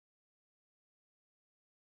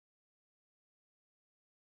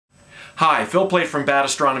Hi, Phil Plait from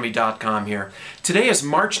badastronomy.com here. Today is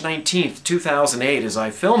March 19th, 2008 as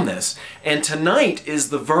I film this, and tonight is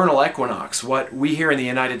the vernal equinox, what we here in the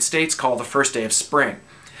United States call the first day of spring.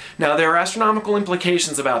 Now there are astronomical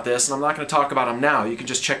implications about this, and I'm not going to talk about them now. You can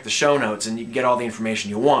just check the show notes and you can get all the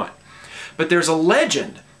information you want. But there's a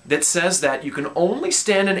legend that says that you can only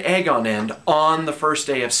stand an egg on end on the first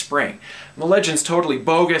day of spring. And the legend's totally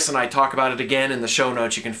bogus, and I talk about it again in the show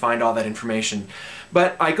notes. You can find all that information.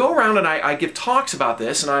 But I go around and I give talks about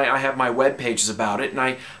this, and I have my web pages about it,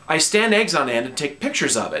 and I stand eggs on end and take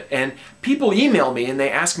pictures of it. And people email me and they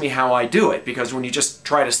ask me how I do it, because when you just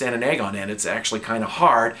try to stand an egg on end, it's actually kind of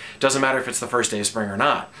hard. Doesn't matter if it's the first day of spring or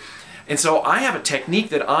not. And so I have a technique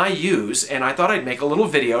that I use, and I thought I'd make a little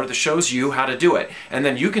video that shows you how to do it. And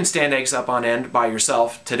then you can stand eggs up on end by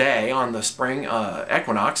yourself today on the spring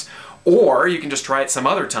equinox, or you can just try it some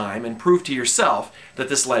other time and prove to yourself that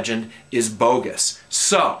this legend is bogus.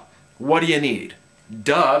 So, what do you need?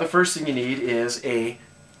 Duh, the first thing you need is a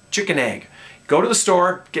chicken egg. Go to the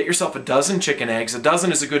store, get yourself a dozen chicken eggs. A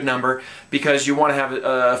dozen is a good number because you want to have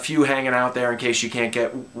a few hanging out there in case you can't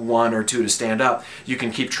get one or two to stand up. You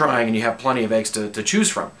can keep trying and you have plenty of eggs to choose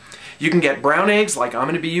from. You can get brown eggs like I'm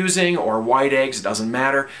going to be using, or white eggs, it doesn't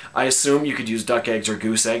matter. I assume you could use duck eggs or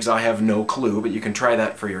goose eggs. I have no clue, but you can try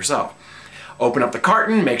that for yourself. Open up the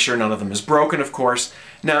carton, make sure none of them is broken, of course.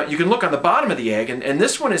 Now, you can look on the bottom of the egg, and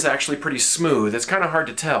this one is actually pretty smooth. It's kind of hard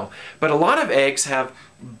to tell. But a lot of eggs have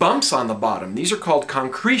bumps on the bottom. These are called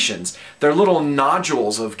concretions. They're little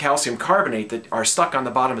nodules of calcium carbonate that are stuck on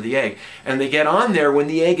the bottom of the egg. And they get on there when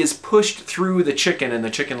the egg is pushed through the chicken and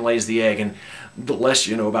the chicken lays the egg. And the less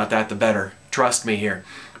you know about that, the better. Trust me here.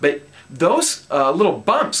 But those little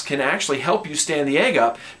bumps can actually help you stand the egg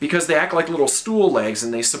up because they act like little stool legs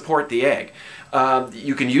and they support the egg.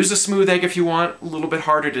 You can use a smooth egg if you want, a little bit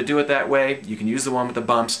harder to do it that way. You can use the one with the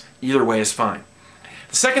bumps. Either way is fine.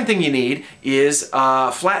 The second thing you need is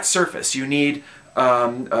a flat surface. You need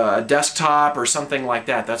a desktop or something like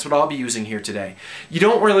that. That's what I'll be using here today. You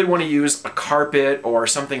don't really want to use a carpet or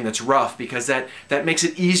something that's rough because that makes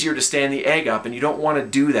it easier to stand the egg up, and you don't want to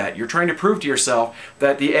do that. You're trying to prove to yourself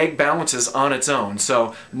that the egg balances on its own.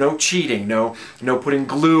 So no cheating, no putting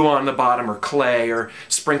glue on the bottom or clay or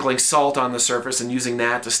sprinkling salt on the surface and using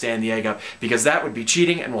that to stand the egg up, because that would be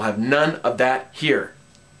cheating, and we'll have none of that here.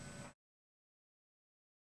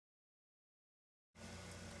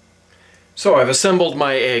 So I've assembled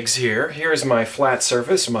my eggs here. Here's my flat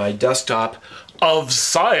surface, my desktop of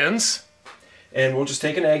science. And we'll just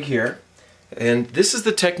take an egg here. And this is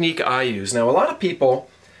the technique I use. Now, a lot of people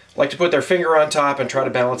like to put their finger on top and try to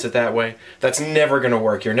balance it that way. That's never going to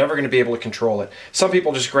work. You're never going to be able to control it. Some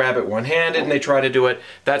people just grab it one-handed and they try to do it.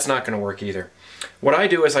 That's not going to work either. What I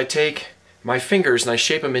do is I take my fingers and I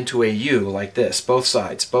shape them into a U like this, both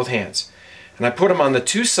sides, both hands. And I put them on the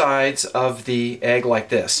two sides of the egg like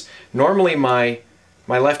this. Normally my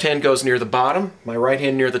left hand goes near the bottom, my right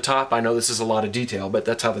hand near the top. I know this is a lot of detail, but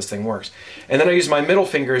that's how this thing works. And then I use my middle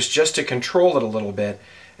fingers just to control it a little bit.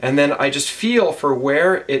 And then I just feel for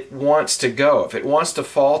where it wants to go. If it wants to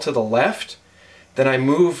fall to the left, then I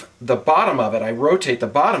move the bottom of it. I rotate the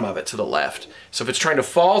bottom of it to the left. So if it's trying to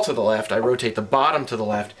fall to the left, I rotate the bottom to the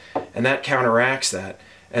left, and that counteracts that.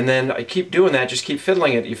 And then I keep doing that, just keep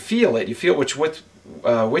fiddling it. You feel which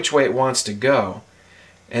way it wants to go.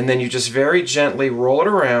 And then you just very gently roll it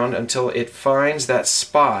around until it finds that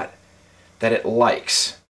spot that it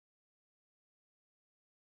likes.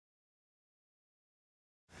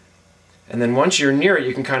 And then once you're near it,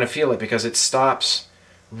 you can kind of feel it because it stops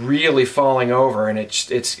really falling over and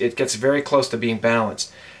it gets very close to being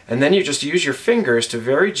balanced. And then you just use your fingers to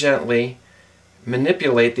very gently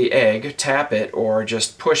manipulate the egg, tap it, or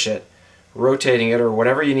just push it, rotating it, or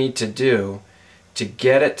whatever you need to do to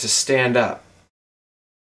get it to stand up.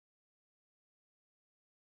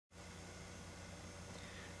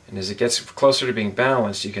 And as it gets closer to being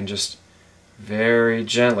balanced, you can just very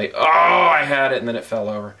gently, oh, I had it, and then it fell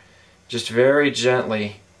over. Just very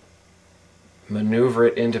gently maneuver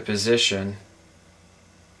it into position.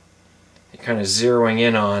 You're kind of zeroing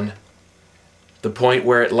in on the point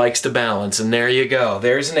where it likes to balance, and there you go.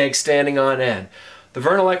 There's an egg standing on end. The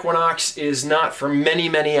vernal equinox is not for many,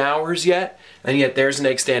 many hours yet, and yet there's an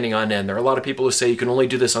egg standing on end. There are a lot of people who say you can only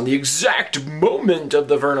do this on the exact moment of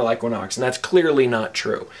the vernal equinox, and that's clearly not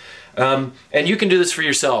true. And you can do this for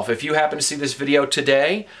yourself. If you happen to see this video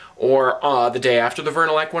today, or the day after the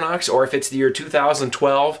vernal equinox, or if it's the year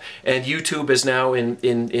 2012 and YouTube is now in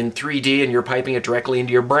 3D and you're piping it directly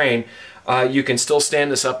into your brain, you can still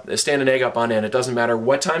stand an egg up on end. It doesn't matter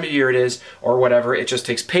what time of year it is or whatever. It just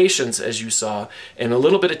takes patience, as you saw, and a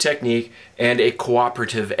little bit of technique and a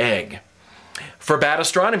cooperative egg. For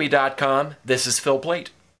badastronomy.com, this is Phil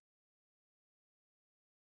Plait.